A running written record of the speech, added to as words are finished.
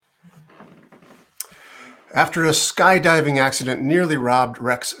After a skydiving accident nearly robbed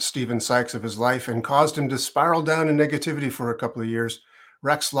Rex Stephen Sikes of his life and caused him to spiral down in negativity for a couple of years,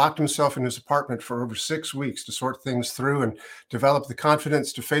 Rex locked himself in his apartment for over 6 weeks to sort things through and develop the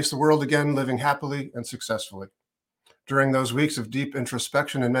confidence to face the world again, living happily and successfully. During those weeks of deep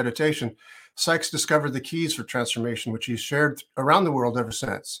introspection and meditation, Sikes discovered the keys for transformation, which he's shared around the world ever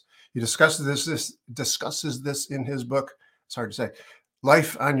since. He discusses this in his book. It's hard to say.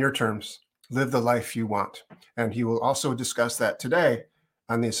 Life on Your Terms. Live the life you want. And he will also discuss that today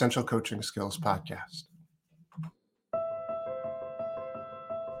on the Essential Coaching Skills podcast.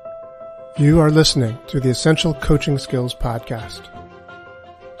 You are listening to the Essential Coaching Skills podcast,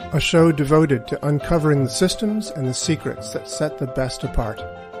 a show devoted to uncovering the systems and the secrets that set the best apart,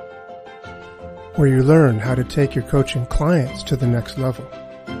 where you learn how to take your coaching clients to the next level,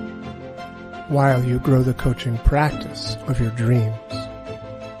 while you grow the coaching practice of your dreams.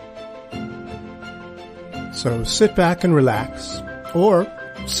 So sit back and relax, or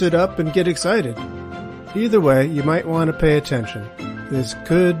sit up and get excited. Either way, you might want to pay attention. This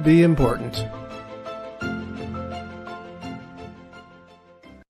could be important.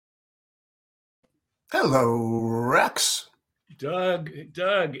 Hello, Rex. Doug,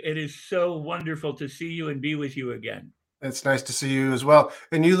 it is so wonderful to see you and be with you again. It's nice to see you as well.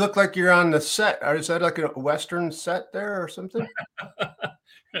 And you look like you're on the set. Is that like a Western set there or something?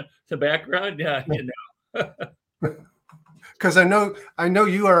 The background? Yeah, you know. Because I know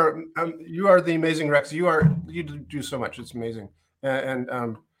you are the amazing Rex. You do so much. It's amazing.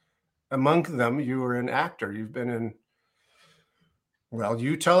 And among them, you were an actor. You've been in. Well,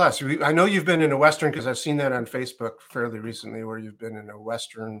 you tell us. I know you've been in a Western because I've seen that on Facebook fairly recently, where you've been in a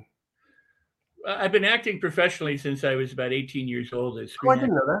Western. I've been acting professionally since I was about 18 years old. I didn't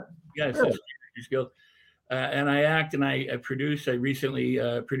know that. Yes, really? Guild. And I act and I produce. I recently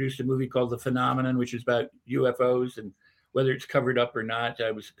produced a movie called The Phenomenon, which is about UFOs and whether it's covered up or not.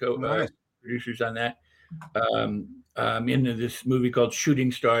 I was producers on that. I'm into this movie called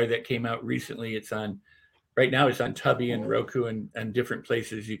Shooting Star that came out recently. It's on. Right now it's on Tubi and Roku and different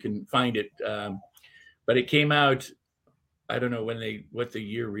places you can find it. But it came out, I don't know what the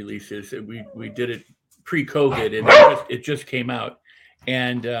year release is. We did it pre-COVID and it just came out.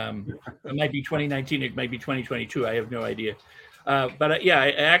 And it might be 2019, it might be 2022. I have no idea. But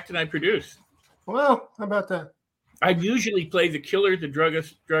I act and I produce. Well, how about that? I usually play the killer, the drug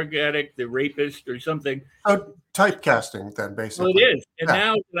addict, the rapist, or something. Oh, typecasting then, basically. Well, it is. And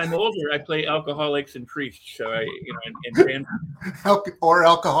now that I'm older, I play alcoholics and priests. So and or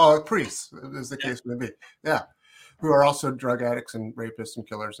alcoholic priests, as the case may be. Yeah, who are also drug addicts and rapists and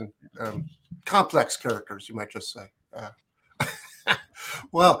killers and complex characters, you might just say.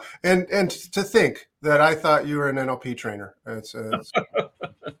 Well, and to think that I thought you were an NLP trainer. It's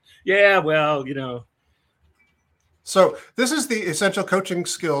yeah, well, you know. So this is the Essential Coaching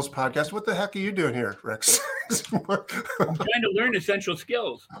Skills podcast. What the heck are you doing here, Rex? I'm trying to learn essential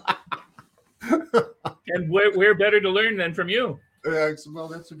skills. And where better to learn than from you? Well,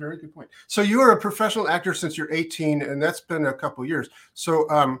 that's a very good point. So you are a professional actor since you're 18, and that's been a couple years. So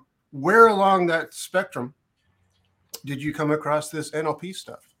where along that spectrum did you come across this NLP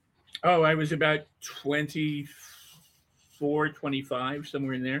stuff? Oh, I was about 24, 25,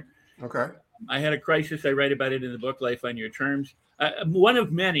 somewhere in there. Okay. I had a crisis. I write about it in the book, Life on Your Terms. One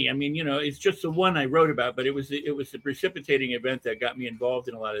of many. I mean, it's just the one I wrote about, but it was the precipitating event that got me involved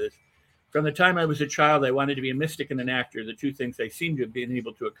in a lot of this. From the time I was a child, I wanted to be a mystic and an actor, the two things I seem to have been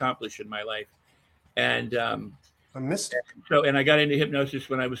able to accomplish in my life. And a mystic. And I got into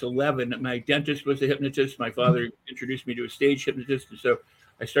hypnosis when I was 11. My dentist was a hypnotist. My father introduced me to a stage hypnotist. And so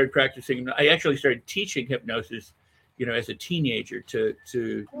I started practicing. I actually started teaching hypnosis, as a teenager to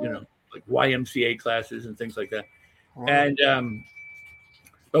like YMCA classes and things like that. Wow. And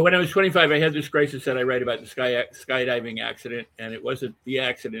but when I was 25, I had this crisis that I write about, the skydiving accident, and it wasn't the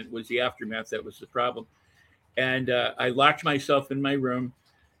accident, it was the aftermath that was the problem. And I locked myself in my room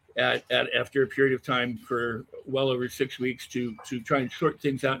after a period of time for well over 6 weeks to try and sort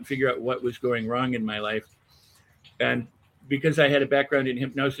things out and figure out what was going wrong in my life. And because I had a background in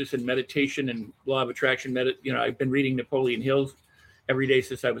hypnosis and meditation and law of attraction, I've been reading Napoleon Hill's every day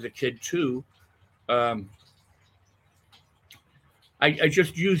since I was a kid too. I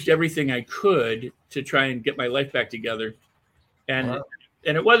just used everything I could to try and get my life back together, and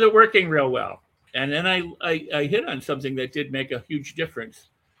it wasn't working real well. And then I hit on something that did make a huge difference,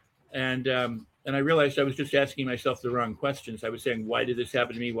 and I realized I was just asking myself the wrong questions. I was saying, why did this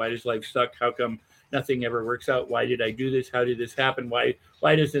happen to me? Why does life suck? How come nothing ever works out? Why did I do this? How did this happen? Why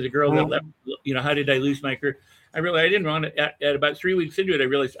does the girl that left? How did I lose my career? I realized I didn't want to. At about 3 weeks into it, I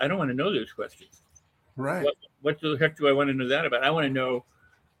realized I don't want to know those questions. Right. What the heck do I want to know that about? I want to know,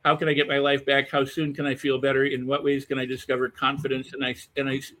 how can I get my life back? How soon can I feel better? In what ways can I discover confidence?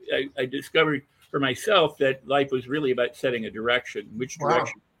 I discovered for myself that life was really about setting a direction, which Wow.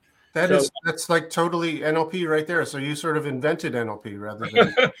 direction. So, That's like totally NLP right there. So you sort of invented NLP rather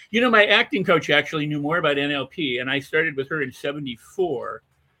than. my acting coach actually knew more about NLP, and I started with her in '74.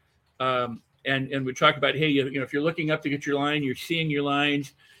 And we talk about, hey, if you're looking up to get your line, you're seeing your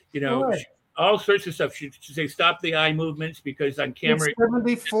lines, you know, Right. all sorts of stuff. She'd say, stop the eye movements because on It's camera,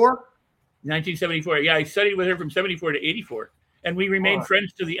 74. 1974. Yeah, I studied with her from '74 to '84, and we remained Wow.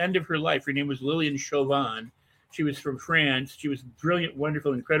 friends to the end of her life. Her name was Lillian Chauvin. She was from France. She was a brilliant,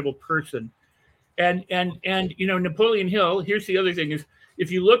 wonderful, incredible person. And Napoleon Hill. Here's the other thing: is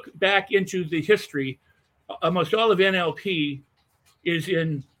if you look back into the history, almost all of NLP is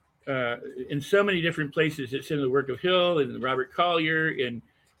in so many different places. It's in the work of Hill and Robert Collier.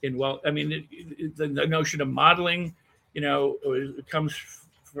 The notion of modeling, it comes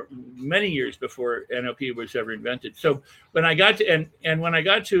many years before NLP was ever invented. So when I got to when I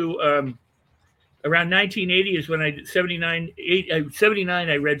got to around 1980 is when 79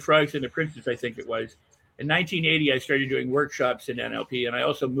 I read Frogs and the Princess, I think it was. In 1980 I started doing workshops in NLP, and I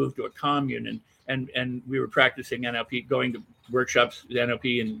also moved to a commune, and we were practicing NLP, going to workshops with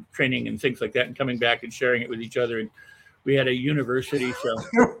NLP and training and things like that, and coming back and sharing it with each other. And we had a university. So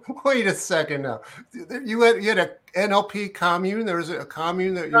wait a second now. You had a NLP commune. There was a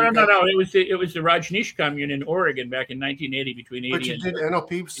commune that you no. It was the Rajneesh commune in Oregon back in 1980 between 80 But you and did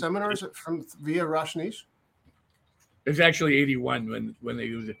NLP seminars from via Rajneesh? It was actually 81 when they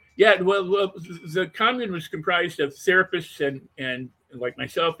used it. Yeah, well, the commune was comprised of therapists and like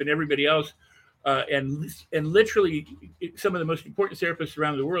myself and everybody else, and literally some of the most important therapists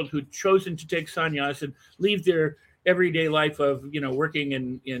around the world who'd chosen to take sannyas and leave their everyday life of working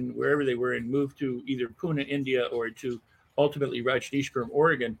in wherever they were and move to either Pune, India, or to ultimately Rajneeshpuram,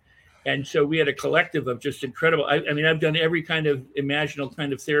 Oregon. And so we had a collective of just incredible. I mean, I've done every kind of imaginable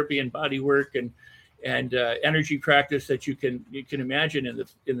kind of therapy and body work and energy practice that you can imagine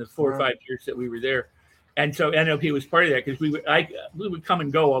in the 4 or 5 years that we were there. And so NLP was part of that, because we would come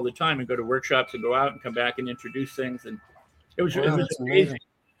and go all the time and go to workshops and go out and come back and introduce things, and it was amazing.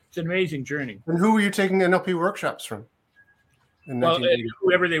 It's an amazing journey. And who were you taking NLP workshops from? Well,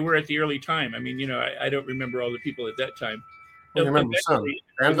 whoever they were at the early time. I mean, I don't remember all the people at that time. Well, you remember some.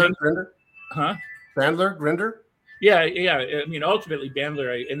 Bandler, Grinder? Huh? Bandler, Grinder? Yeah. I mean, ultimately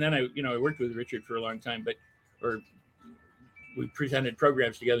Bandler, and then I worked with Richard for a long time, or we presented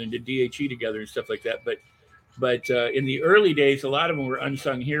programs together and did DHE together and stuff like that. But in the early days, a lot of them were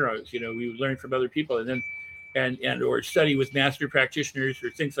unsung heroes. We would learn from other people, and then or study with master practitioners or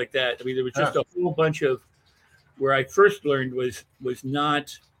things like that. I mean, there was just a whole bunch of where I first learned was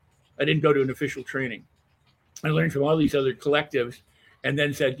not. I didn't go to an official training. I learned from all these other collectives, and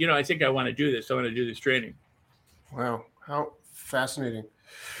then said, I think I want to do this. I want to do this training. Wow, how fascinating!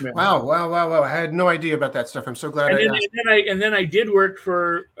 Yeah. Wow! I had no idea about that stuff. I'm so glad I asked. And then I did work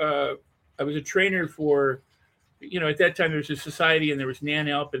for. I was a trainer for. At that time there was a society, and there was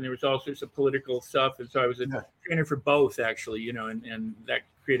NANELP, and there was all sorts of political stuff, and so I was a trainer for both, actually. And that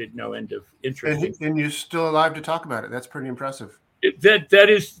created no end of interest. And you're still alive to talk about it. That's pretty impressive. That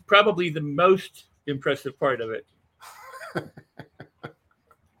is probably the most impressive part of it.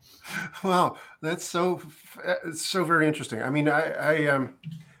 Wow, that's so very interesting. I mean, I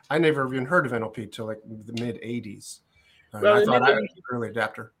never even heard of NLP till like the mid '80s. Well, I thought I was an early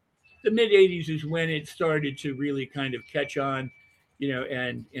adapter. The mid '80s is when it started to really kind of catch on,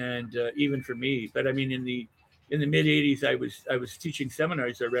 and even for me. But I mean, in the mid '80s, I was teaching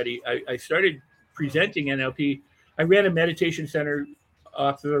seminars already. I started presenting NLP. I ran a meditation center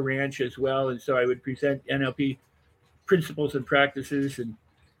off the ranch as well, and so I would present NLP principles and practices,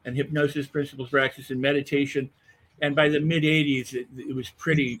 and hypnosis principles, practice, and meditation. And by the mid '80s, it was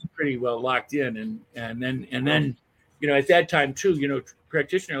pretty well locked in. And then at that time too,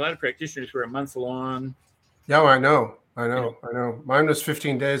 a lot of practitioners were a month long. Yeah, I know. Mine was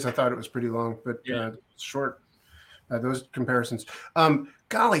 15 days. I thought it was pretty long, but short. Those comparisons.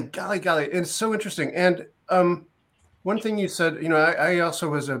 Golly, it's so interesting. And one thing you said, I also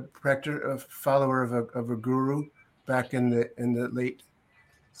was a follower of a guru back in the late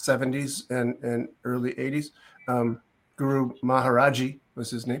 70s and early 80s. Guru Maharaji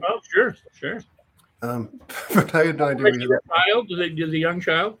was his name. Oh, sure. But I had no idea. The young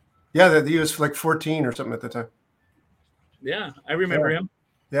child? Yeah, he was like 14 or something at the time. Yeah, I remember him.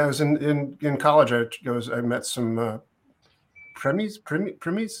 Yeah, I was in college. I met some premies,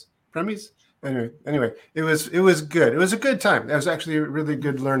 Anyway, it was good. It was a good time. It was actually a really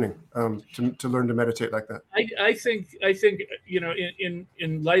good learning to learn to meditate like that. I think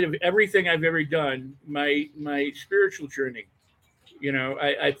in light of everything I've ever done, my spiritual journey,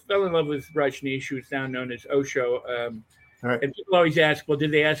 I fell in love with Rajneesh, who's now known as Osho. Right. And people always ask, well,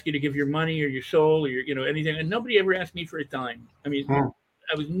 did they ask you to give your money or your soul or your anything? And nobody ever asked me for a dime. I mean,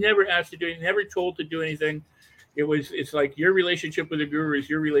 I was never asked to do anything, never told to do anything. It's like your relationship with the guru is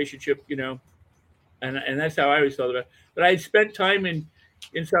your relationship, and that's how I always felt about it. But I had spent time in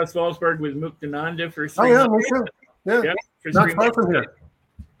South Fallsburg with Muktananda for 3 months. Me too. Yeah, for not 3 far months. from here.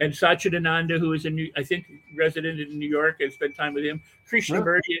 And Satchidananda, who is I think resident in New York, I spent time with him.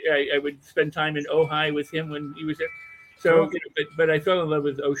 Krishnamurti, I would spend time in Ojai with him when he was there. So, but I fell in love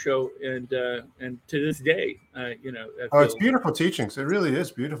with Osho, and to this day, it's beautiful teachings. It really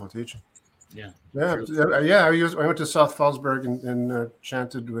is beautiful teaching. Yeah. I went to South Fallsburg and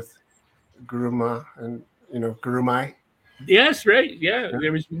chanted with Guru Ma and Guru Mai. Yes, right. Yeah,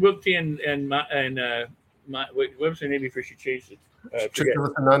 there was Mukti and what was her name before she changed it?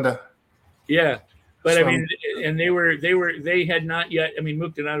 Chittananda. Yeah, but I mean, and they had not yet. I mean,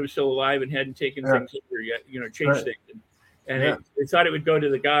 Muktananda was still alive and hadn't taken things over yet. Changed things, and they thought it would go to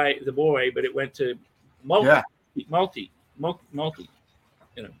the boy, but it went to multi.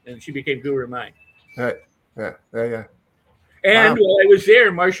 And she became Guru Mai. Right. Yeah. And while I was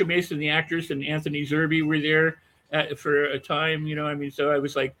there, Marsha Mason, the actress, and Anthony Zerbe were there for a time. So I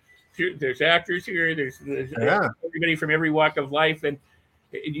was like, there's actors here. There's everybody from every walk of life, and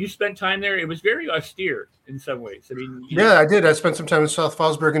you spent time there. It was very austere in some ways. I mean, I did. I spent some time in South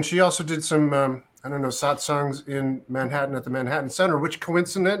Fallsburg, and she also did some satsangs in Manhattan at the Manhattan Center, which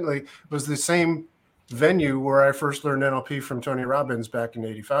coincidentally was the same venue where I first learned NLP from Tony Robbins back in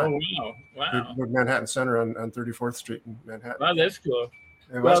 '85. Oh, wow. The Manhattan Center on 34th Street in Manhattan. Wow, that's cool.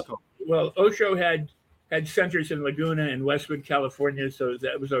 Well, Osho had centers in Laguna and Westwood, California, so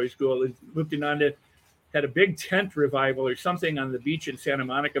that was always cool. Muktananda had a big tent revival or something on the beach in Santa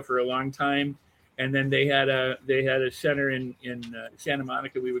Monica for a long time, and then they had a center in Santa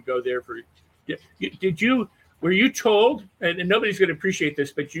Monica. We would go there for. Were you told? And nobody's going to appreciate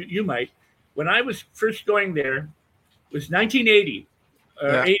this, but you might. When I was first going there, it was 1980,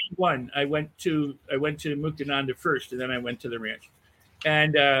 81. I went to Muktananda first, and then I went to the ranch.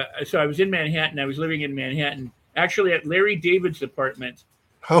 And so I was in Manhattan. I was living in Manhattan, actually at Larry David's apartment.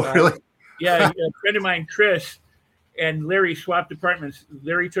 Oh, really? Yeah, a friend of mine, Chris, and Larry swapped apartments.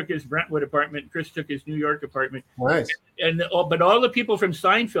 Larry took his Brentwood apartment. Chris took his New York apartment. Nice. But all the people from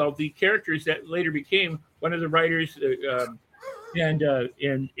Seinfeld, the characters that later became one of the writers, and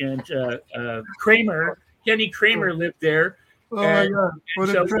Kramer, Kenny Kramer lived there. Oh my God! And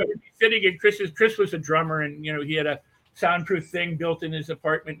so we would be sitting in Chris was a drummer, and he had a soundproof thing built in his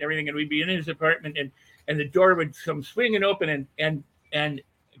apartment and everything, and we'd be in his apartment, and the door would come swinging open, and a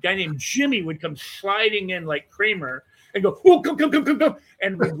guy named Jimmy would come sliding in like Kramer and go, "Oh, come,"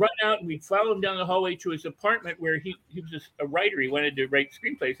 and we'd run out and we'd follow him down the hallway to his apartment where he was a writer. He wanted to write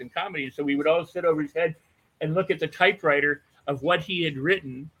screenplays and comedy, and so we would all sit over his head and look at the typewriter of what he had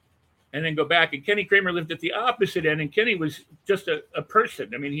written, and then go back. And Kenny Kramer lived at the opposite end, and Kenny was just a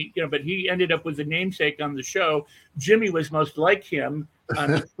person. I mean, but he ended up with a namesake on the show. Jimmy was most like him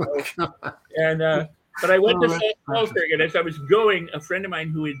on the show. And but I went to South Fallsburg, and as I was going, a friend of mine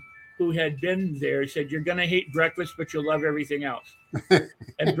who had been there said, "You're going to hate breakfast, but you'll love everything else."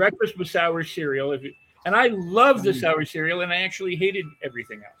 And breakfast was sour cereal. And I love the sour cereal, and I actually hated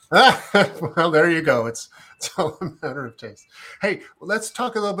everything else. Well, there you go. It's all a matter of taste. Hey, let's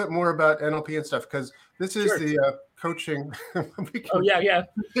talk a little bit more about NLP and stuff, because this is the coaching.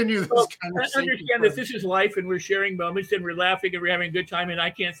 Continue this I understand that this is life, and we're sharing moments, and we're laughing, and we're having a good time, and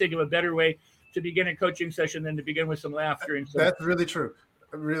I can't think of a better way to begin a coaching session than to begin with some laughter. And that's really true.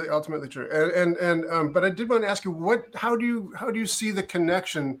 Really, ultimately true. And but I did want to ask you, how do you see the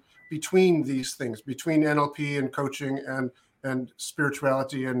connection between these things, between NLP and coaching and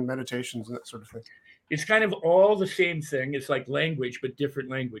spirituality and meditations and that sort of thing? It's kind of all the same thing. It's like language, but different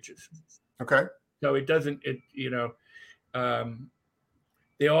languages. Okay. So it doesn't,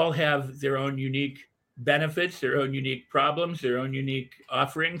 they all have their own unique benefits, their own unique problems, their own unique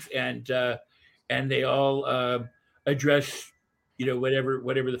offerings, and they all address,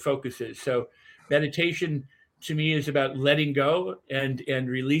 whatever the focus is. So meditation to me is about letting go and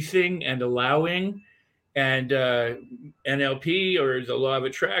releasing and allowing, and NLP, or the law of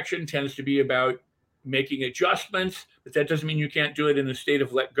attraction, tends to be about making adjustments, but that doesn't mean you can't do it in a state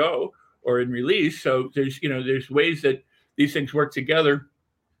of let go or in release. So there's ways that these things work together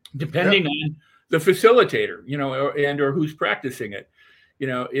depending on the facilitator, or who's practicing it.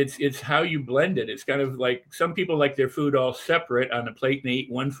 it's how you blend it. It's kind of like some people like their food all separate on a plate and they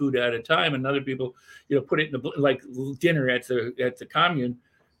eat one food at a time, and other people, put it in the like dinner at the commune,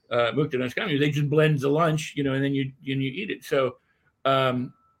 Muktan's commune. They just blend the lunch, and then you eat it. So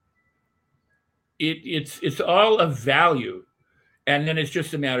um, it's all of value, and then it's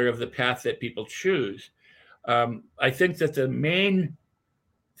just a matter of the path that people choose. I think that the main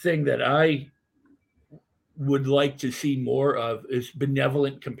thing that I would like to see more of is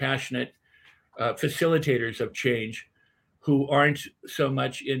benevolent, compassionate facilitators of change who aren't so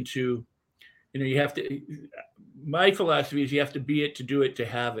much into, you have to, my philosophy is you have to be it to do it to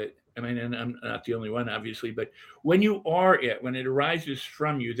have it. I mean, and I'm not the only one, obviously, but when you are it, when it arises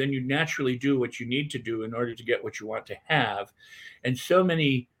from you, then you naturally do what you need to do in order to get what you want to have. And so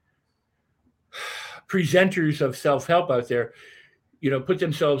many presenters of self-help out there, put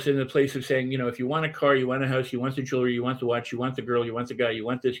themselves in the place of saying, if you want a car, you want a house, you want the jewelry, you want the watch, you want the girl, you want the guy, you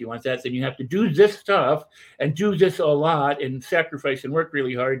want this, you want that, then you have to do this stuff and do this a lot and sacrifice and work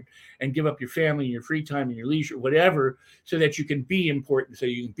really hard and give up your family and your free time and your leisure, whatever, so that you can be important, so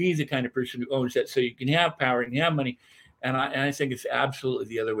you can be the kind of person who owns that, so you can have power and have money. And I think it's absolutely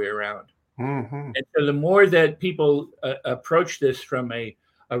the other way around. Mm-hmm. And so the more that people approach this from a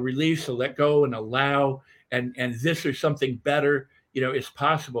release, a let go and allow, and this or something better, is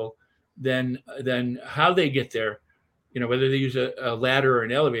possible, then how they get there, whether they use a ladder or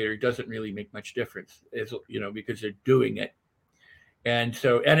an elevator, doesn't really make much difference, because they're doing it. And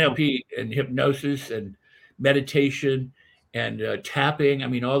so NLP and hypnosis and meditation and tapping, I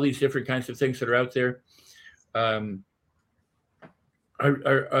mean, all these different kinds of things that are out there are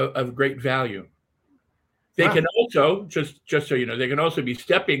of great value. They can also, just so you know, they can also be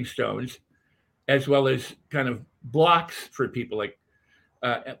stepping stones as well as kind of blocks for people, like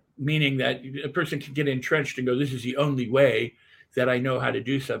meaning that a person can get entrenched and go, this is the only way that I know how to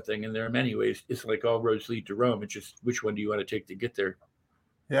do something. And there are many ways. It's like all roads lead to Rome. It's just which one do you want to take to get there?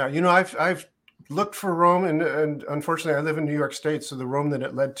 Yeah, I've looked for Rome, and unfortunately I live in New York State, so the Rome that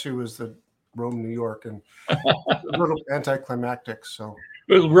it led to is the Rome, New York, and a little anticlimactic. So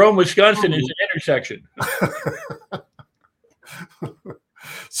well, Rome, Wisconsin is an intersection.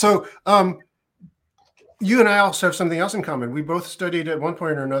 So you and I also have something else in common. We both studied at one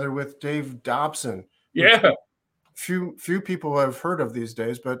point or another with Dave Dobson. Yeah. Few people have heard of these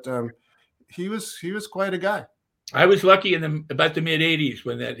days, but he was quite a guy. I was lucky in about the mid 80s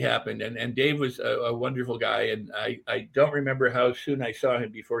when that happened. And Dave was a wonderful guy. And I don't remember how soon I saw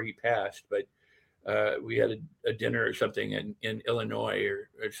him before he passed, but we had a dinner or something in Illinois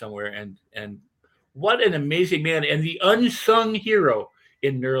or somewhere. And what an amazing man, and the unsung hero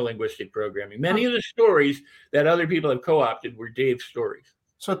in neurolinguistic programming. Many of the stories that other people have co-opted were Dave's stories.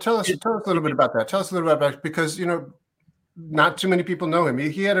 So tell us a little bit about that. Tell us a little bit about, because not too many people know him.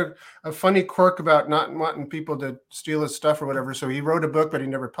 He had a funny quirk about not wanting people to steal his stuff or whatever. So he wrote a book, but he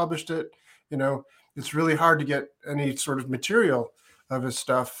never published it. It's really hard to get any sort of material of his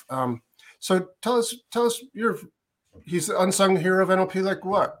stuff. So tell us he's the unsung hero of NLP. Like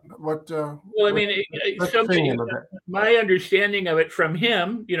what? Well, I mean, my understanding of it from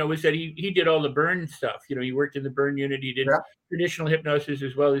him, was that he did all the burn stuff. He worked in the burn unit. He did traditional hypnosis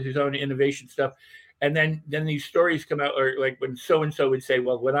as well as his own innovation stuff. And then these stories come out, or like when so and so would say,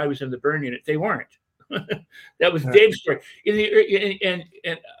 "Well, when I was in the burn unit, they weren't." That was Dave's story. And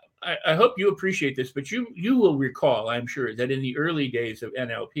I hope you appreciate this, but you will recall, I'm sure, that in the early days of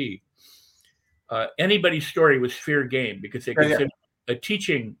NLP, anybody's story was fair game because they considered a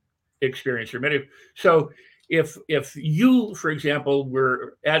teaching experience or many. So if you, for example,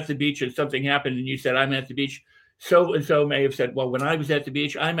 were at the beach and something happened and you said, "I'm at the beach," so and so may have said, "Well, when I was at the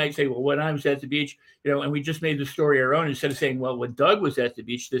beach," I might say, "Well, when I was at the beach," and we just made the story our own instead of saying, "Well, when Doug was at the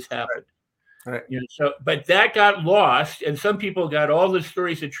beach, this happened." Right. So, but that got lost, and some people got all the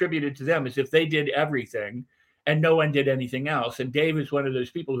stories attributed to them as if they did everything, and no one did anything else. And Dave is one of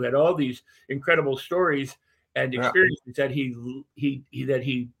those people who had all these incredible stories and experiences that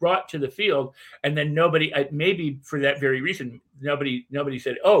he brought to the field, and then nobody, maybe for that very reason, nobody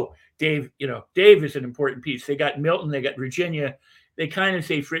said, "Oh, Dave, Dave is an important piece." They got Milton, they got Virginia, they kind of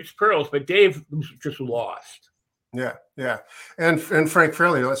say Fritz Perls, but Dave was just lost. Yeah, and Frank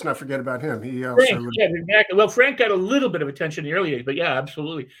Fairley. Let's not forget about him. He Frank got a little bit of attention in the early days, but yeah,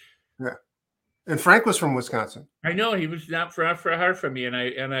 absolutely. Yeah, and Frank was from Wisconsin. I know he was not far from me, and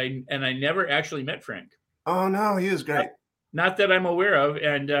I never actually met Frank. Oh no, he is great. Not that I'm aware of,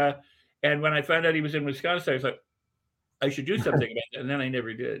 and when I found out he was in Wisconsin, I was like, I should do something about it, and then I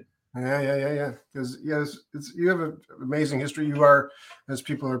never did. Yeah. Because yes, you have an amazing history. You are, as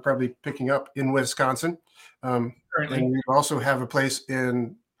people are probably picking up, in Wisconsin, and Currently. you also have a place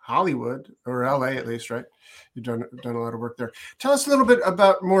in Hollywood or LA at least, right? You've done a lot of work there. Tell us a little bit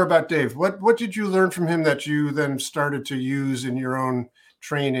more about Dave. What did you learn from him that you then started to use in your own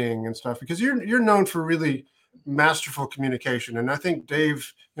training and stuff? Because you're known for really masterful communication, and I think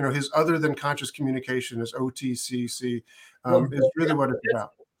Dave, his other than conscious communication is OTCC, Well, is really what it's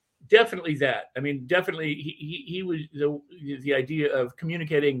about. definitely that. I mean, definitely he was the idea of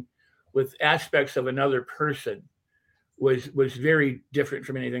communicating with aspects of another person was very different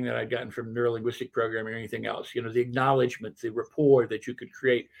from anything that I'd gotten from neurolinguistic programming or anything else. The acknowledgement, the rapport that you could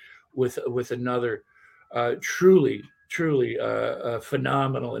create with another, truly a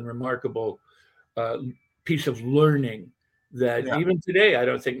phenomenal and remarkable uh, piece of learning that Yeah. even today I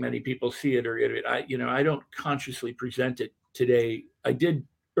don't think many people see it or get it. I don't consciously present it today. I did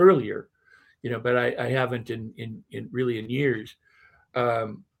earlier, but I haven't in really in years.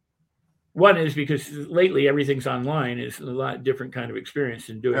 Um, One is because lately everything's online is a lot different kind of experience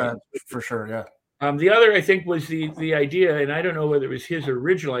than doing Yeah, it. for sure. Yeah. The other, I think, was the idea, and I don't know whether it was his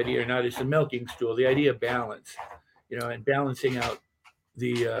original idea or not. It's the milking stool, the idea of balance, and balancing out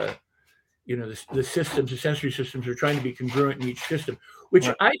the systems, the sensory systems are trying to be congruent in each system, which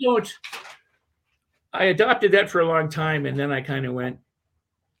Right. I don't. I adopted that for a long time, and then I kind of went,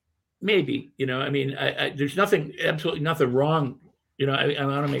 maybe, I mean, there's absolutely nothing wrong. I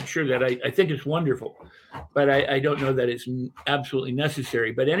want to make sure that I think it's wonderful, but I don't know that it's absolutely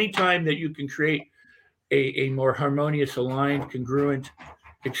necessary. But anytime that you can create a more harmonious, aligned, congruent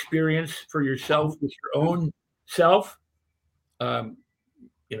experience for yourself with your own self, um,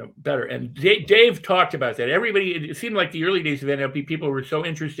 better. And Dave talked about that. It seemed like the early days of NLP, people were so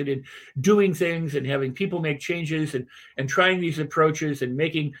interested in doing things and having people make changes and trying these approaches and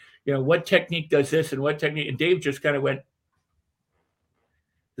making, what technique does this and what technique. And Dave just kind of went,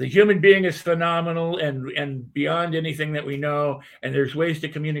 the human being is phenomenal and beyond anything that we know. And there's ways to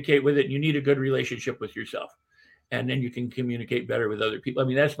communicate with it. And you need a good relationship with yourself. And then you can communicate better with other people. I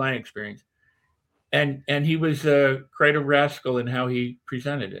mean, that's my experience. And he was quite a rascal in how he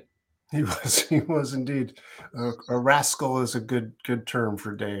presented it. He was indeed. A rascal is a good term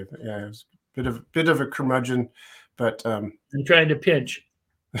for Dave. Yeah, he was a bit of a curmudgeon, but I'm trying to pinch.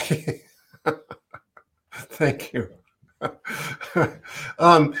 Thank you.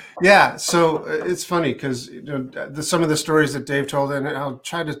 Yeah, so it's funny because some of the stories that Dave told, and I'll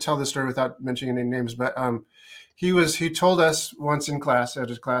try to tell the story without mentioning any names, but he told us once in class at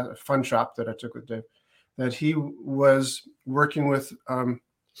his class, a fun shop that I took with Dave, that he was working with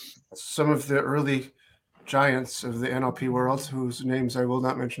some of the early giants of the NLP world, whose names I will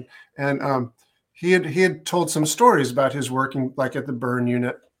not mention, and he had told some stories about his working like at the burn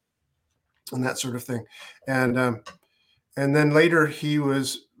unit and that sort of thing, and then later he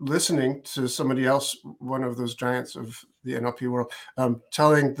was listening to somebody else, one of those giants of the NLP world,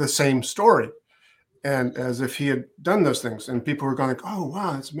 telling the same story, and as if he had done those things, and people were going like, "Oh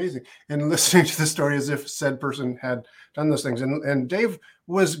wow, that's amazing," and listening to the story as if said person had done those things. And Dave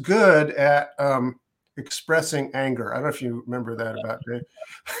was good at expressing anger. I don't know if you remember that about Dave.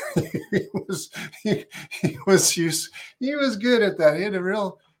 he was good at that. He had a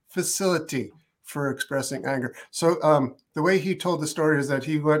real facility for expressing anger. So the way he told the story is that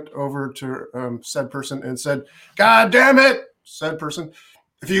he went over to said person and said, "God damn it," said person,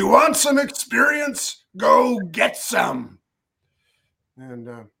 "if you want some experience, go get some."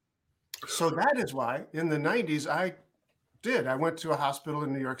 And so that is why in the 90s I went to a hospital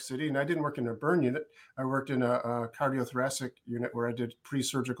in New York City, and I didn't work in a burn unit. I worked in a cardiothoracic unit where I did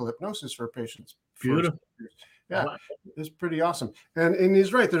pre-surgical hypnosis for patients. Beautiful. Yeah, it's pretty awesome. And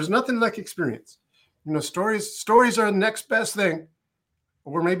he's right. There's nothing like experience. Stories are the next best thing,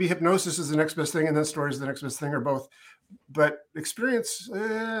 or maybe hypnosis is the next best thing, and then stories are the next best thing, or both. But experience,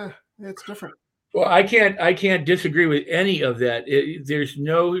 it's different. Well, I can't disagree with any of that. There's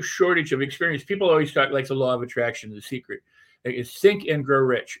no shortage of experience. People always talk like the law of attraction, the secret. It's think and grow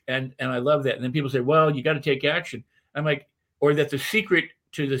rich, and I love that. And then people say, "Well, you got to take action." I'm like, or that the secret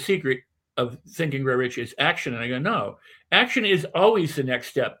to the secret of think and grow rich is action. And I go, no, action is always the next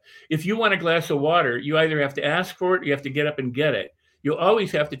step. If you want a glass of water, you either have to ask for it, or you have to get up and get it. You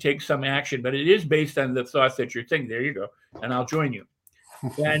always have to take some action, but it is based on the thoughts that you're thinking. There you go, and I'll join you.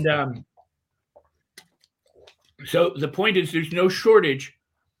 And so the point is, there's no shortage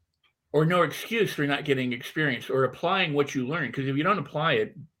or no excuse for not getting experience or applying what you learn. Because if you don't apply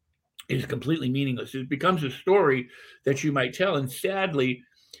it, it's completely meaningless. It becomes a story that you might tell. And sadly,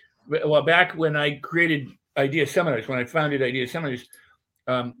 well, back when I created Idea Seminars, when I founded Idea Seminars,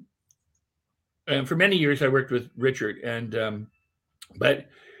 And for many years, I worked with Richard, but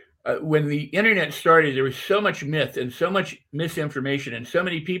when the internet started, there was so much myth and so much misinformation, and so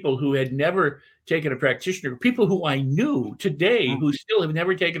many people who had never taken a practitioner, people who I knew today Mm. who still have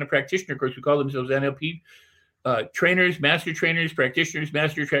never taken a practitioner course, who call themselves NLP trainers, master trainers, practitioners,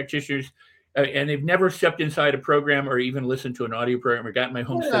 master practitioners, and they've never stepped inside a program or even listened to an audio program or gotten my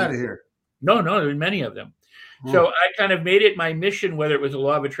home Get study. out of here. No, there are many of them. Mm. So I kind of made it my mission, whether it was a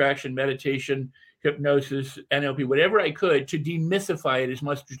law of attraction, meditation, hypnosis, NLP, whatever I could, to demystify it as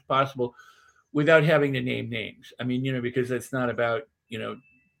much as possible without having to name names. I mean, because it's not about,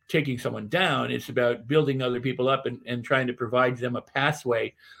 taking someone down. It's about building other people up and trying to provide them a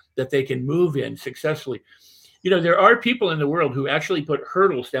pathway that they can move in successfully. There are people in the world who actually put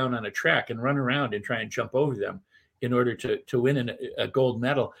hurdles down on a track and run around and try and jump over them in order to win a gold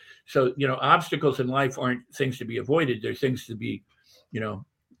medal. So, obstacles in life aren't things to be avoided. They're things to be, Yeah.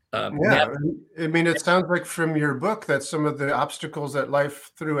 I mean, it sounds like from your book that some of the obstacles that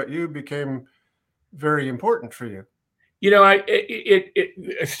life threw at you became very important for you.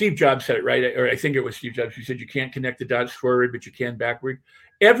 Steve Jobs said it, right? Or I think it was Steve Jobs who said, you can't connect the dots forward, but you can backward.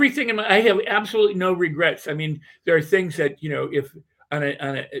 Everything I have absolutely no regrets. I mean, there are things that, if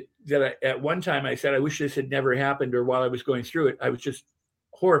at one time I said, I wish this had never happened, or while I was going through it, I was just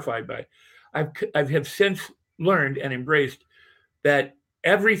horrified by it. I have since learned and embraced that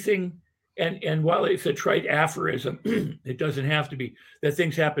everything, and while it's a trite aphorism, it doesn't have to be, that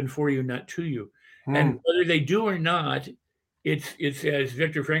things happen for you, not to you. And whether they do or not, it's as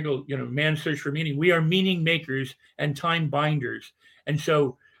Viktor Frankl, man's search for meaning. We are meaning makers and time binders. And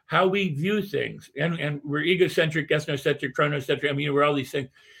so how we view things, and we're egocentric, ethnocentric, chronocentric. I mean, we're all these things.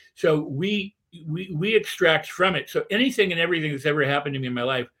 So we extract from it. So anything and everything that's ever happened to me in my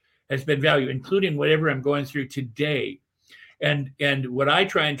life has been value, including whatever I'm going through today. And what I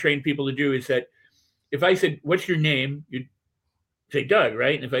try and train people to do is that if I said, "What's your name?" you'd say Doug,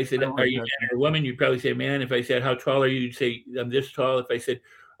 right? And if I said, "Are you a man or a woman?" you'd probably say man. If I said, "How tall are you?" you'd say, "I'm this tall." If I said,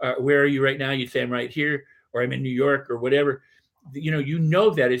 "Where are you right now?" you'd say, "I'm right here," or "I'm in New York," or whatever.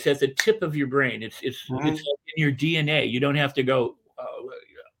 That it's at the tip of your brain. It's in your DNA. You don't have to go,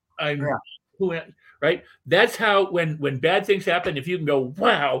 I'm who, right? That's how when bad things happen, if you can go,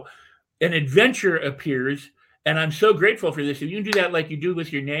 wow, an adventure appears, and I'm so grateful for this. If you can do that like you do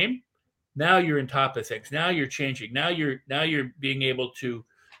with your name, now you're on top of things. Now you're changing. Now you're being able to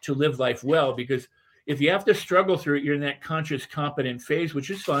live life well, because if you have to struggle through it, you're in that conscious, competent phase,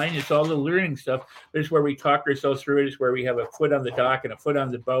 which is fine. It's all the learning stuff. But it's where we talk ourselves through it. It's where we have a foot on the dock and a foot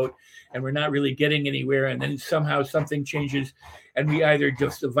on the boat, and we're not really getting anywhere. And then somehow something changes, and we either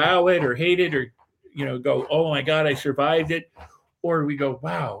just avow it or hate it, or go, "Oh my God, I survived it," or we go,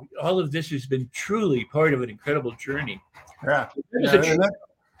 "Wow, all of this has been truly part of an incredible journey." Yeah.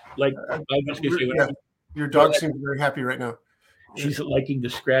 Like I'm just gonna say, your dog seems very happy right now. She's liking to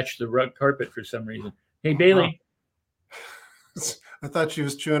scratch the rug carpet for some reason. Hey, Bailey. I thought she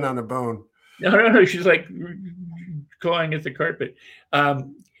was chewing on a bone. No. She's like clawing at the carpet.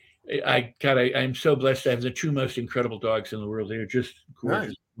 I'm so blessed to have the two most incredible dogs in the world. They're just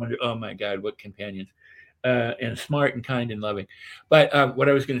gorgeous. Nice. Oh my God, what companions! And smart and kind and loving. But what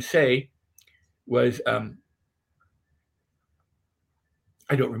I was going to say was, I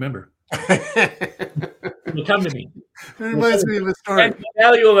don't remember. It'll come to me. It reminds me of a story. And the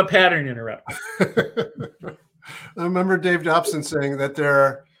value of a pattern interrupt. I remember Dave Dobson saying that there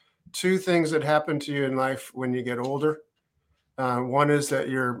are two things that happen to you in life when you get older. One is that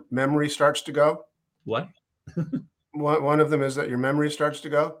your memory starts to go. What? One of them is that your memory starts to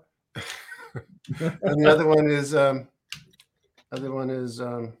go. And the other one is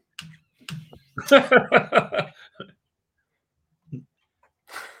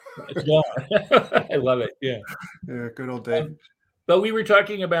it's gone. I love it. Yeah, good old Dave. But we were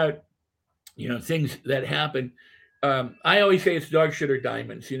talking about things that happen. I always say it's dog shit or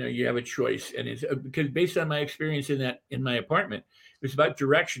diamonds. You have a choice, and it's because based on my experience in my apartment, it's about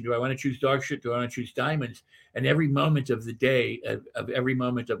direction. Do I want to choose dog shit? Do I want to choose diamonds? And every moment of the day, of every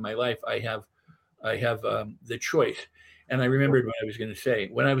moment of my life, I have the choice. And I remembered what I was going to say.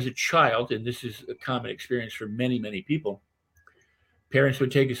 When I was a child, and this is a common experience for many, many people, parents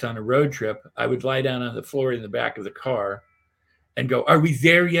would take us on a road trip. I would lie down on the floor in the back of the car and go, "Are we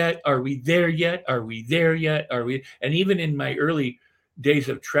there yet? Are we there yet? Are we there yet? Are we?" And even in my early days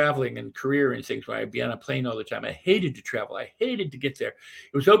of traveling and career and things, where I'd be on a plane all the time, I hated to travel. I hated to get there.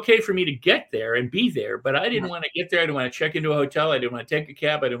 It was okay for me to get there and be there, but I didn't want to get there. I didn't want to check into a hotel. I didn't want to take a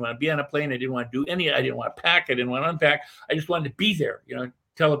cab. I didn't want to be on a plane. I didn't want to do any. I didn't want to pack. I didn't want to unpack. I just wanted to be there,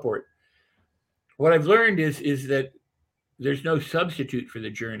 teleport. What I've learned is that there's no substitute for the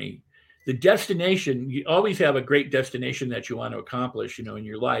journey. the destination, you always have a great destination that you want to accomplish, in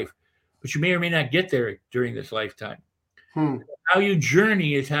your life, but you may or may not get there during this lifetime. Hmm. How you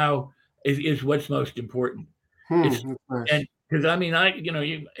journey is what's most important. It's That's nice. and because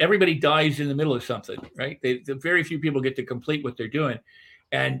everybody dies in the middle of something, right? The very few people get to complete what they're doing,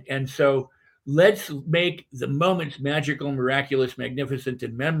 and so let's make the moments magical, miraculous, magnificent,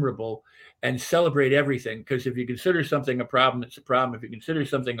 and memorable, and celebrate everything. Because if you consider something a problem, it's a problem. If you consider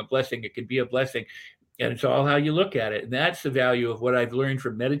something a blessing, it can be a blessing. And it's all how you look at it. And that's the value of what I've learned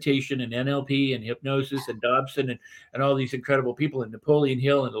from meditation and NLP and hypnosis and Dobson and all these incredible people, and Napoleon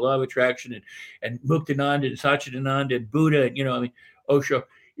Hill and the law of attraction and Muktananda and Satchidananda and Buddha and Osho,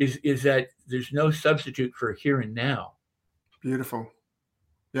 is that there's no substitute for here and now. Beautiful.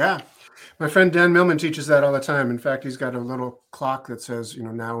 Yeah. My friend Dan Millman teaches that all the time. In fact, he's got a little clock that says,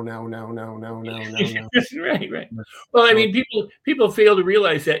 now. Right. Well, I mean, people fail to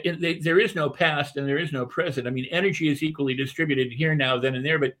realize that there is no past and there is no present. I mean, energy is equally distributed here, now, then, and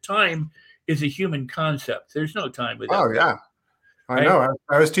there, but time is a human concept. There's no time without. Oh, yeah. I know.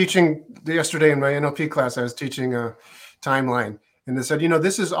 I was teaching yesterday in my NLP class. I was teaching a timeline. And they said,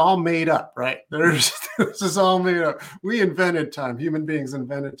 this is all made up, right? This is all made up. We invented time. Human beings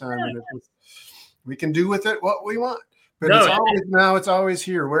invented time. And we can do with it what we want. But it's always now. It's always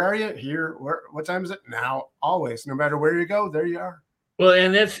here. Where are you? Here. Where? What time is it? Now. Always. No matter where you go, there you are. Well,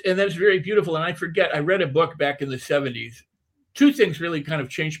 and that's very beautiful. And I read a book back in the 70s. Two things really kind of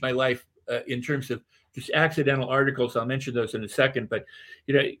changed my life in terms of just accidental articles. I'll mention those in a second. But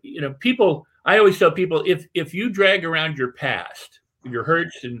people. I always tell people, if you drag around your past, your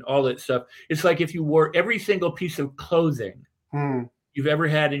hurts and all that stuff, it's like if you wore every single piece of clothing you've ever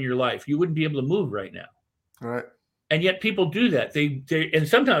had in your life, you wouldn't be able to move right now. Right. And yet people do that. They and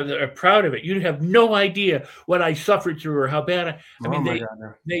sometimes they're proud of it. You have no idea what I suffered through or how bad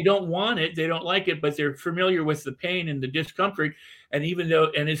they don't want it, they don't like it, but they're familiar with the pain and the discomfort, and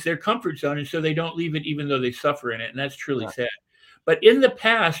it's their comfort zone, and so they don't leave it even though they suffer in it, and that's truly sad. But in the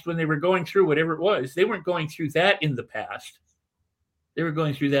past, when they were going through whatever it was, they weren't going through that in the past. They were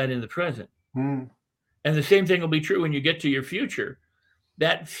going through that in the present. And the same thing will be true when you get to your future.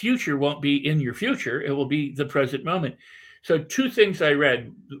 That future won't be in your future. It will be the present moment. So two things I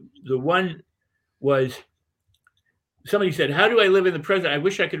read. The one was somebody said, how do I live in the present? I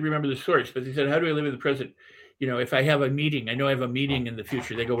wish I could remember the source, but they said, how do I live in the present? If I have a meeting, I know I have a meeting in the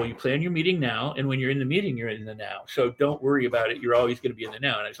future. They go, well, you plan your meeting now. And when you're in the meeting, you're in the now. So don't worry about it. You're always going to be in the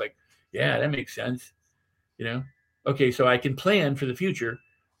now. And I was like, yeah, that makes sense. Okay, so I can plan for the future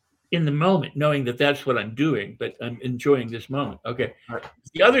in the moment, knowing that that's what I'm doing, but I'm enjoying this moment. Okay. Right.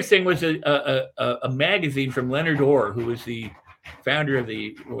 The other thing was a magazine from Leonard Orr, who was the founder of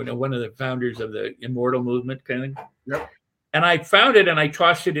one of the founders of the Immortal Movement kind of thing. Yep. And I found it and I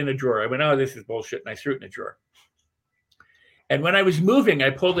tossed it in a drawer. I went, oh, this is bullshit. And I threw it in a drawer. And when I was moving, I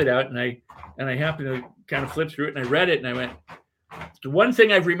pulled it out and I happened to kind of flip through it and I read it and I went, the one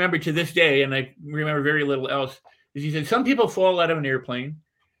thing I've remembered to this day, and I remember very little else, is he said, some people fall out of an airplane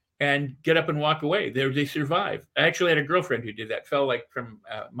and get up and walk away. They survive. I actually had a girlfriend who did that, fell like from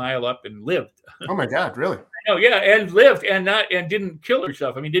a mile up and lived. Oh my God, really? Oh yeah, and lived and didn't kill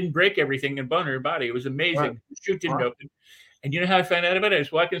herself. I mean, didn't break everything and bone her body. It was amazing. Right. The chute didn't open. And you know how I found out about it? I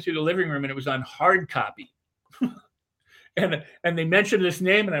was walking through the living room and it was on hard copy. and they mentioned this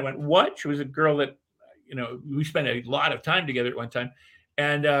name and I went, what? She was a girl that, we spent a lot of time together at one time.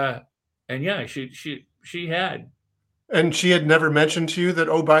 And yeah, she had. And she had never mentioned to you that,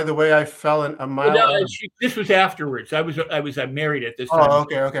 oh, by the way, I fell in a mile. No, this was afterwards. I was married at this time. Oh,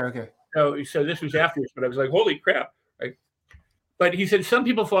 okay. So this was afterwards, but I was like, holy crap. Right? But he said, some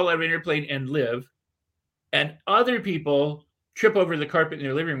people fall out of an airplane and live, and other people trip over the carpet in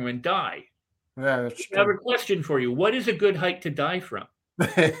their living room and die. Yeah, that's true. I have a question for you. What is a good height to die from?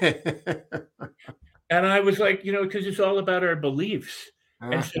 And I was like, because it's all about our beliefs.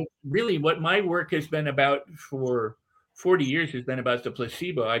 And so really what my work has been about for 40 years has been about the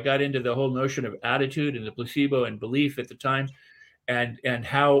placebo. I got into the whole notion of attitude and the placebo and belief at the time, and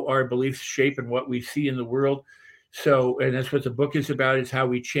how our beliefs shape and what we see in the world. So, and that's what the book is about, is how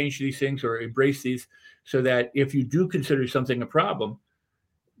we change these things or embrace these, so that if you do consider something a problem,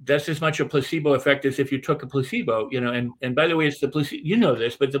 that's as much a placebo effect as if you took a placebo, and by the way, it's the placebo,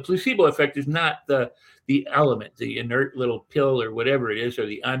 this, but the placebo effect is not the element, the inert little pill or whatever it is, or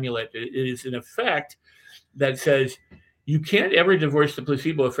the amulet. It is an effect that says you can't ever divorce the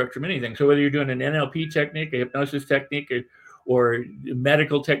placebo effect from anything. So whether you're doing an NLP technique, a hypnosis technique, or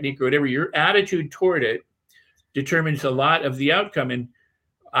medical technique or whatever, your attitude toward it determines a lot of the outcome. And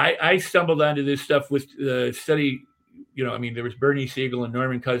I stumbled onto this stuff with study I mean, there was Bernie Siegel and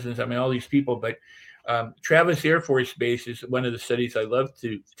Norman Cousins. I mean, all these people, but Travis Air Force Base is one of the studies I love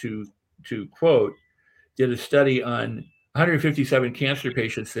to quote. Did a study on 157 cancer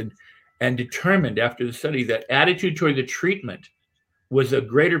patients and determined after the study that attitude toward the treatment was a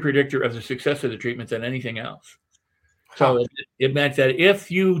greater predictor of the success of the treatment than anything else. So it meant that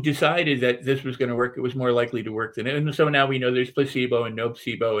if you decided that this was going to work, it was more likely to work than it. And so now we know there's placebo and no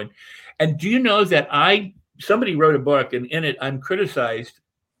placebo. And do you know that somebody wrote a book, and in it I'm criticized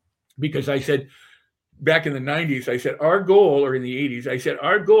because I said back in the 90s, I said our goal, or in the 80s, I said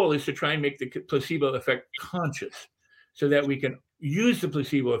our goal is to try and make the placebo effect conscious so that we can use the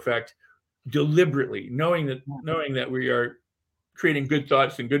placebo effect deliberately, knowing that we are creating good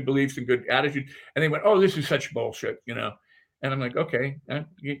thoughts and good beliefs and good attitude. And they went, oh, this is such bullshit, And I'm like, okay,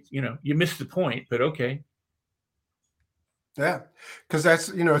 you missed the point, but okay. Yeah, because that's,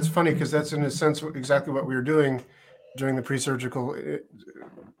 it's funny because that's in a sense exactly what we were doing during the pre-surgical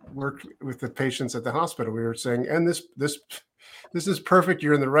work with the patients at the hospital. We were saying, and this is perfect.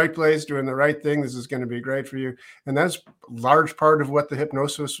 You're in the right place, doing the right thing. This is going to be great for you. And that's a large part of what the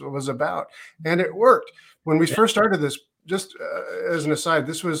hypnosis was about. And it worked. When we first started this, just as an aside,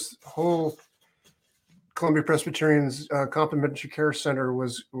 this was whole Columbia Presbyterian's Complementary Care Center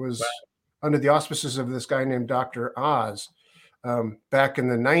was wow. Under the auspices of this guy named Dr. Oz. Back in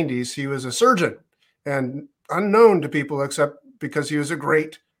the 90s, he was a surgeon and unknown to people except because he was a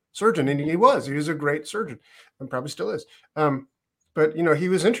great surgeon. And he was a great surgeon and probably still is. But, he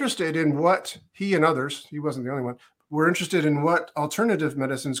was interested in what he and others, he wasn't the only one, were interested in what alternative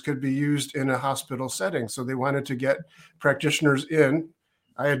medicines could be used in a hospital setting. So they wanted to get practitioners in.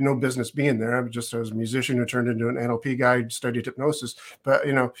 I had no business being there. I was a musician who turned into an NLP guy, studied hypnosis. But,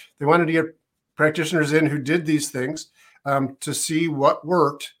 they wanted to get practitioners in who did these things to see what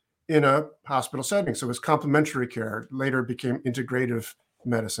worked in a hospital setting. So it was complementary care. Later became integrative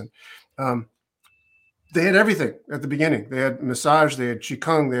medicine. They had everything at the beginning. They had massage, they had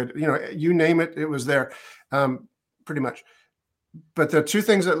Qigong, they had, you name it, it was there pretty much. But the two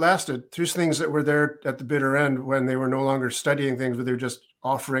things that were there at the bitter end when they were no longer studying things, but they were just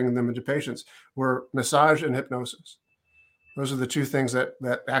offering them to patients, were massage and hypnosis. Those are the two things that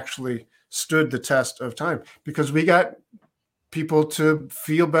actually stood the test of time, because we got people to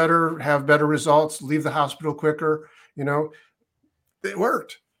feel better, have better results, leave the hospital quicker. It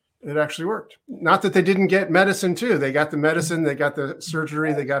worked. It actually worked. Not that they didn't get medicine too. They got the medicine, they got the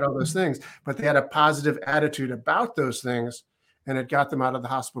surgery, they got all those things, but they had a positive attitude about those things, and it got them out of the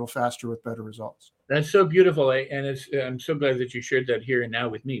hospital faster with better results. That's so beautiful. And I'm so glad that you shared that here and now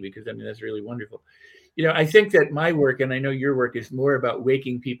with me, because that's really wonderful. I think that my work, and I know your work, is more about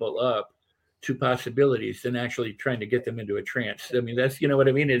waking people up to possibilities than actually trying to get them into a trance. I mean, that's, what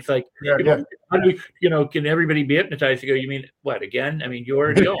I mean? It's like, how do we, can everybody be hypnotized? To go, you mean what, again? I mean, you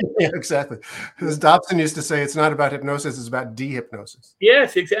already know. Yeah, exactly. As Dobson used to say, it's not about hypnosis, it's about dehypnosis.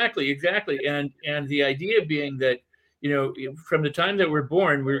 Yes, exactly. And the idea being that, from the time that we're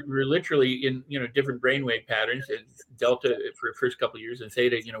born, we're literally in, different brainwave patterns, and delta for the first couple of years, and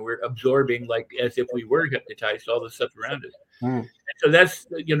theta, we're absorbing, like as if we were hypnotized, all the stuff around us. Mm. So that's,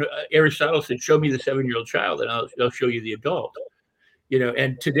 Aristotle said, show me the 7-year-old child and I'll show you the adult.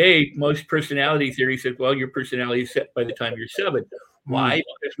 And today, most personality theory said, well, your personality is set by the time you're 7. Why?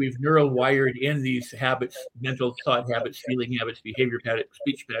 Because we've neural wired in these habits, mental thought habits, feeling habits, behavior patterns,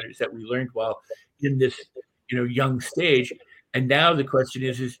 speech patterns that we learned while in this young stage. And now the question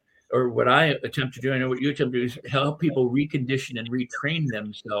is, or what I attempt to do, I know what you attempt to do, is help people recondition and retrain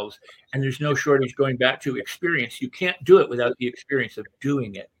themselves. And there's no shortage going back to experience. You can't do it without the experience of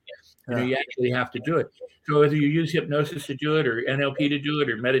doing it. You actually have to do it. So whether you use hypnosis to do it, or NLP to do it,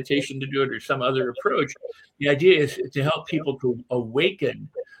 or meditation to do it, or some other approach, the idea is to help people to awaken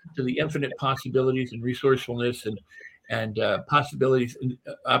to the infinite possibilities and resourcefulness and possibilities and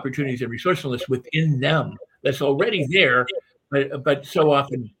opportunities and resourcefulness within them that's already there, but so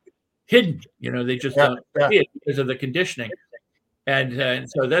often hidden. They just don't see it because of the conditioning. And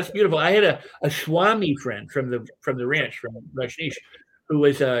so that's beautiful. I had a Swami friend from the ranch, from Rajneesh, who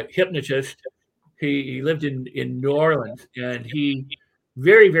was a hypnotist. He lived in New Orleans, and he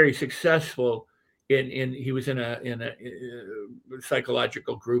very, very successful he was in a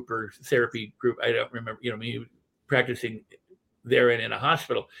psychological group or therapy group. I don't remember, he was practicing there in a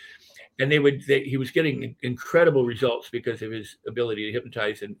hospital. And he was getting incredible results because of his ability to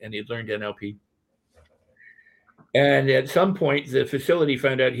hypnotize, and he had learned NLP. And at some point, the facility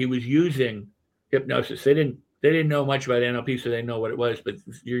found out he was using hypnosis. They didn't know much about NLP, so they didn't know what it was. But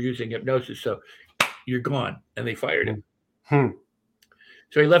you're using hypnosis, so you're gone. And they fired him.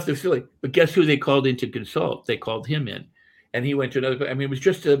 So he left the facility. But guess who they called in to consult? They called him in. And he went to another. I mean, it was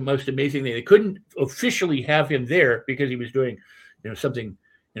just the most amazing thing. They couldn't officially have him there because he was doing, something,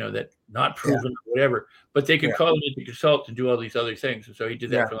 that not proven or whatever. But they could call him in to consult and do all these other things. And so he did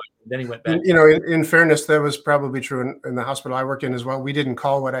that for then he went back. In fairness, that was probably true in the hospital I worked in as well. We didn't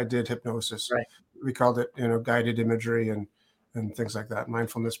call what I did hypnosis. Right. We called it, guided imagery and things like that,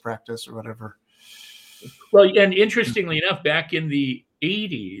 mindfulness practice or whatever. Well, and interestingly enough, back in the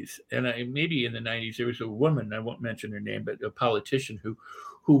 80s and maybe in the 90s, there was a woman, I won't mention her name, but a politician who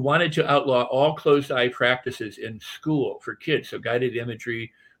wanted to outlaw all closed eye practices in school for kids. So guided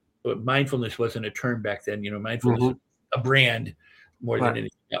imagery, mindfulness wasn't a term back then. Mindfulness was a brand more than anything.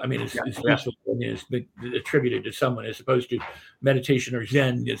 I mean, it's attributed to someone as opposed to meditation or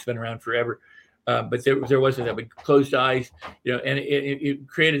Zen. It's been around forever. But there wasn't that. But closed eyes, and it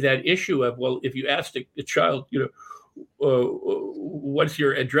created that issue of, well, if you asked a child, what's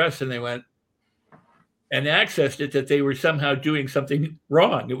your address, and they went and accessed it, that they were somehow doing something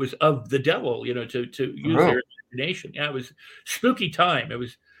wrong. It was of the devil, to use their imagination. Yeah, it was spooky time. It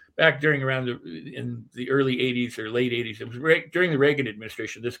was back in the early 80s or late 80s. It was during the Reagan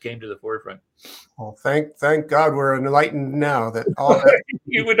administration. This came to the forefront. Well, thank God we're enlightened now that all that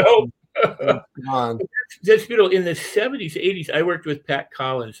you would hope. That's beautiful. In the 70s, 80s, I worked with Pat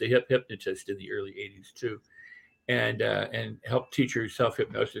Collins, the hypnotist, in the early 80s too, and helped teachers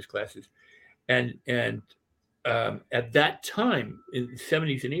self-hypnosis classes. And at that time, in the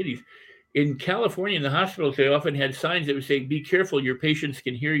 70s and 80s, in California, in the hospitals, they often had signs that would say, "Be careful, your patients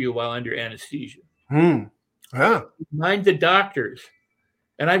can hear you while under anesthesia." Yeah. Mind the doctors.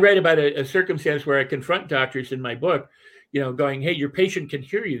 And I write about a circumstance where I confront doctors in my book, going, "Hey, your patient can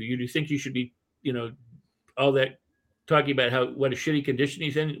hear you. You think you should be, all that talking about what a shitty condition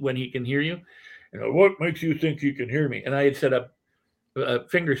he's in when he can hear you? What makes you think you can hear me?" And I had set up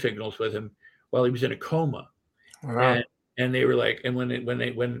finger signals with him while he was in a coma. Wow. And they were like, and when they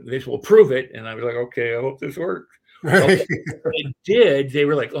said, "Well, prove it," and I was like, "Okay, I hope this works." Well, when it did, they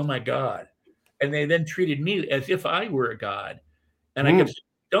were like, "Oh my God," and they then treated me as if I were a god, and I kept saying,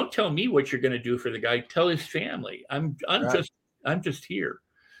 "Don't tell me what you're going to do for the guy. Tell his family. I'm just here."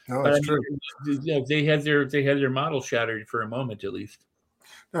 No, that's true. They had their model shattered for a moment, at least.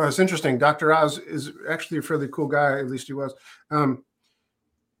 No, it's interesting. Dr. Oz is actually a fairly cool guy. At least he was.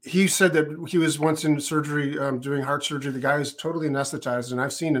 He said that he was once in surgery, doing heart surgery. The guy was totally anesthetized, and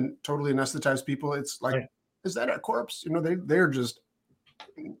I've seen totally anesthetized people. It's like, is that a corpse? They're just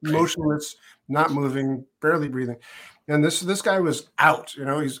motionless, not moving, barely breathing. And this guy was out.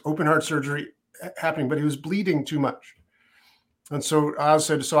 He's open heart surgery happening, but he was bleeding too much. And so Oz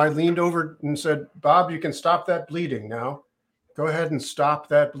said, so I leaned over and said, "Bob, you can stop that bleeding now. Go ahead and stop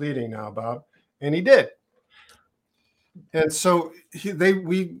that bleeding now, Bob." And he did. And so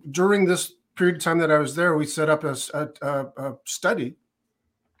during this period of time that I was there, we set up a study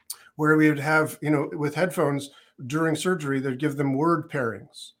where we would have, with headphones during surgery, they'd give them word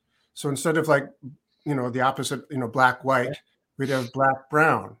pairings. So instead of the opposite, black, white, we'd have black,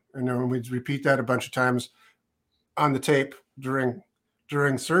 brown. And we'd repeat that a bunch of times on the tape during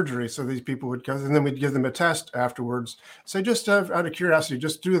surgery. So these people would go, and then we'd give them a test afterwards. So just out of curiosity,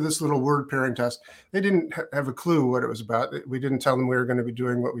 just do this little word pairing test. They didn't have a clue what it was about. We didn't tell them we were going to be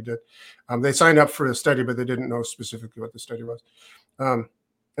doing what we did. They signed up for a study, but they didn't know specifically what the study was.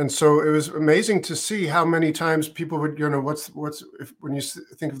 And so it was amazing to see how many times people would, when you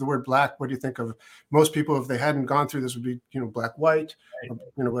think of the word black, what do you think of? Most people, if they hadn't gone through this, would be, black, white,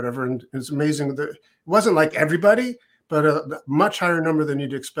 whatever. And it's amazing that it wasn't like everybody, but a much higher number than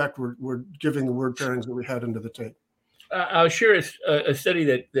you'd expect were giving the word pairings that we had into the tape. I'll share a study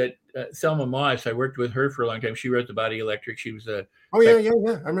that Thelma Moss, I worked with her for a long time. She wrote The Body Electric. She was a yeah.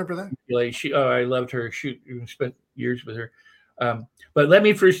 I remember that. I loved her. She spent years with her. But let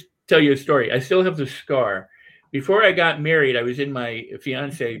me first tell you a story. I still have the scar. Before I got married, I was in my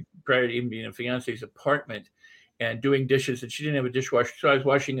fiance, prior to even being a fiance's apartment, and doing dishes, and she didn't have a dishwasher, so I was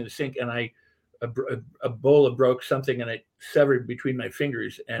washing in the sink, and a bowl broke something, and it severed between my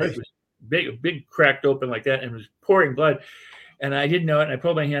fingers, and it was big cracked open like that, and it was pouring blood, and I didn't know it, and I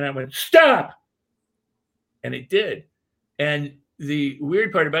pulled my hand out and went, "Stop!" And it did. And the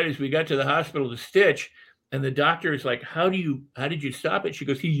weird part about it is we got to the hospital to stitch, and the doctor is like, how did you stop it? She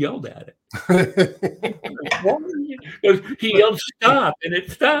goes, "He yelled at it." He yelled, "Stop," and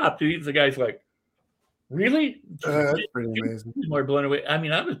it stopped. And the guy's like, "Really?" That's pretty amazing. More blown away. I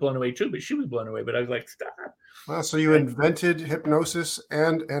mean, I was blown away too, but she was blown away. But I was like, "Stop!" Wow, so you invented hypnosis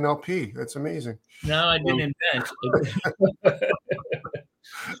and NLP. That's amazing. No, I didn't invent.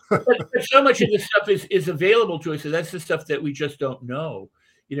 but so much of this stuff is available to us. So that's the stuff that we just don't know.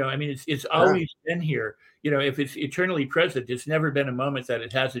 I mean, it's always been here. If it's eternally present, it's never been a moment that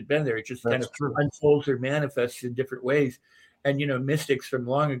it hasn't been there. It just kind of unfolds or manifests in different ways. And, mystics from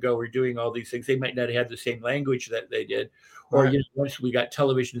long ago were doing all these things. They might not have had the same language that they did. Or, once we got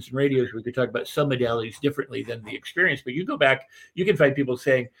televisions and radios, we could talk about some modalities differently than the experience. But you go back, you can find people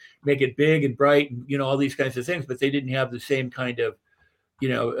saying, make it big and bright and, all these kinds of things, but they didn't have the same kind of,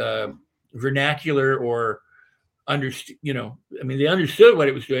 vernacular or they understood what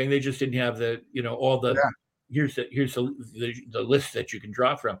it was doing. They just didn't have the, all the, here's the list that you can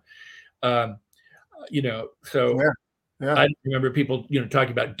draw from, so I remember people,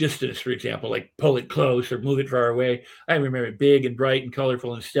 talking about distance, for example, like pull it close or move it far away. I remember it big and bright and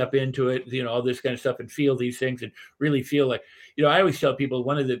colorful and step into it, all this kind of stuff and feel these things and really feel like, I always tell people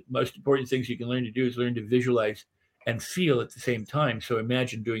one of the most important things you can learn to do is learn to visualize and feel at the same time. So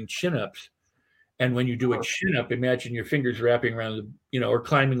imagine doing chin-ups. And when you do a chin-up, imagine your fingers wrapping around, or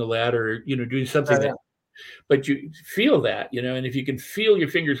climbing the ladder, or, doing something but you feel that, and if you can feel your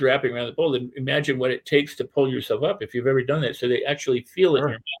fingers wrapping around the pole, then imagine what it takes to pull yourself up if you've ever done that. So they actually feel it in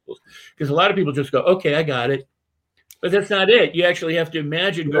your muscles. Because a lot of people just go, okay, I got it. But that's not it. You actually have to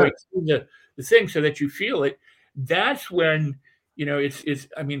imagine going through the thing so that you feel it. That's when, it's,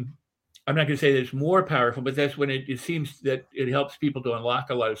 I mean, I'm not going to say that it's more powerful, but that's when it seems that it helps people to unlock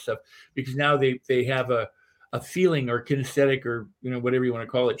a lot of stuff, because now they have a feeling or kinesthetic or, whatever you want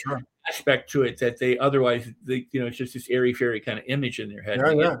to call it, aspect to it that they otherwise, it's just this airy fairy kind of image in their head.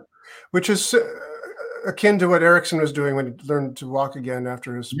 Which is akin to what Erickson was doing when he learned to walk again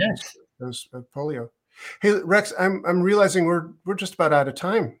after his polio. Hey, Rex, I'm realizing we're just about out of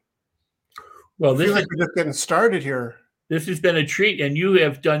time. Well, we're just getting started here. This has been a treat, and you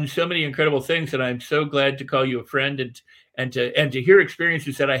have done so many incredible things, and I'm so glad to call you a friend and to hear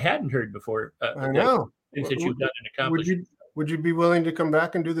experiences that I hadn't heard before. I know things that you've done and accomplished. Would you be willing to come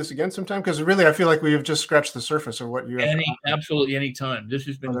back and do this again sometime? Because really, I feel like we have just scratched the surface of what you have. Absolutely, any time. This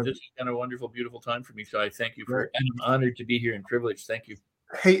has been a wonderful, beautiful time for me. So I thank you and I'm honored to be here and privileged. Thank you.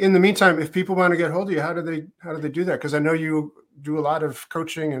 Hey, in the meantime, if people want to get hold of you, how do they do that? Because I know you do a lot of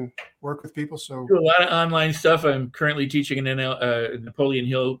coaching and work with people. So do a lot of online stuff. I'm currently teaching a Napoleon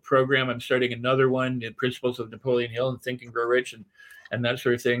Hill program. I'm starting another one, the Principles of Napoleon Hill and Think and Grow Rich and that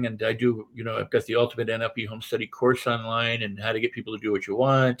sort of thing. And I do, I've got the Ultimate NLP Home Study course online and how to get people to do what you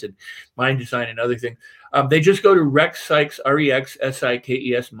want and mind design and other things. They just go to Rex Sikes,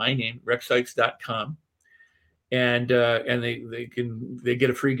 REXSIKES, my name, rexsikes.com. And they get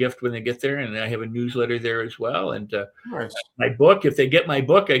a free gift when they get there, and I have a newsletter there as well. And nice. My book, if they get my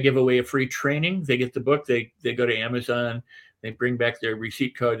book, I give away a free training. They get the book, they go to Amazon, they bring back their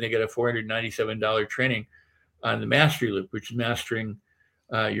receipt code, and they get a $497 training on the Mastery Loop, which is mastering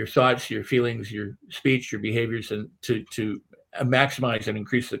your thoughts, your feelings, your speech, your behaviors, and to maximize and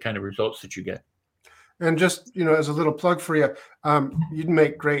increase the kind of results that you get. And just, as a little plug for you, you'd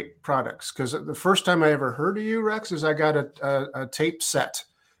make great products, because the first time I ever heard of you, Rex, is I got a tape set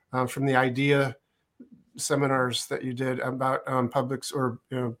from the IDEA seminars that you did about public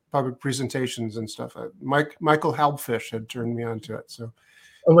presentations and stuff. Michael Halbfish had turned me on to it. So,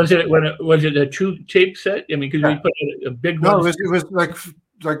 was it a true tape set? I mean, because we put a big one. No, it was like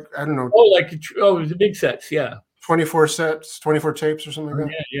I don't know. Oh, it was the big sets, yeah. 24 sets, 24 tapes or something like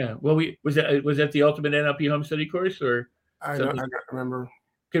that. Yeah. Well, was that the Ultimate NLP Home Study course, or I don't remember.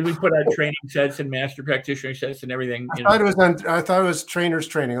 Because we put out training sets and master practitioner sets and everything. I thought it was trainers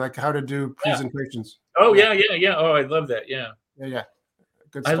training, like how to do presentations. Oh yeah. Oh, I love that. Yeah.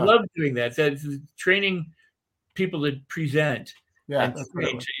 Good stuff. I love doing that. That's training people to present. Yeah,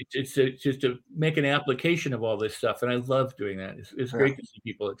 it's just to make an application of all this stuff, and I love doing that. It's great to see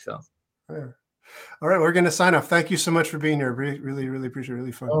people excel. Yeah. All right, we're going to sign off. Thank you so much for being here. Really, really appreciate it.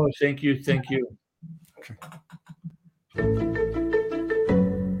 Really fun. Oh, thank you. Okay.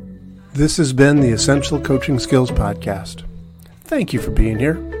 This has been the Essential Coaching Skills Podcast. Thank you for being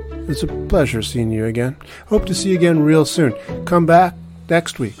here. It's a pleasure seeing you again. Hope to see you again real soon. Come back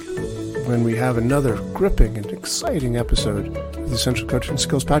next week when we have another gripping and exciting episode of the Essential Coaching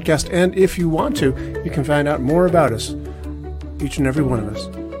Skills Podcast. And if you want to, you can find out more about us, each and every one of us,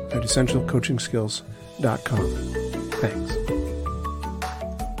 at essentialcoachingskills.com. Thanks.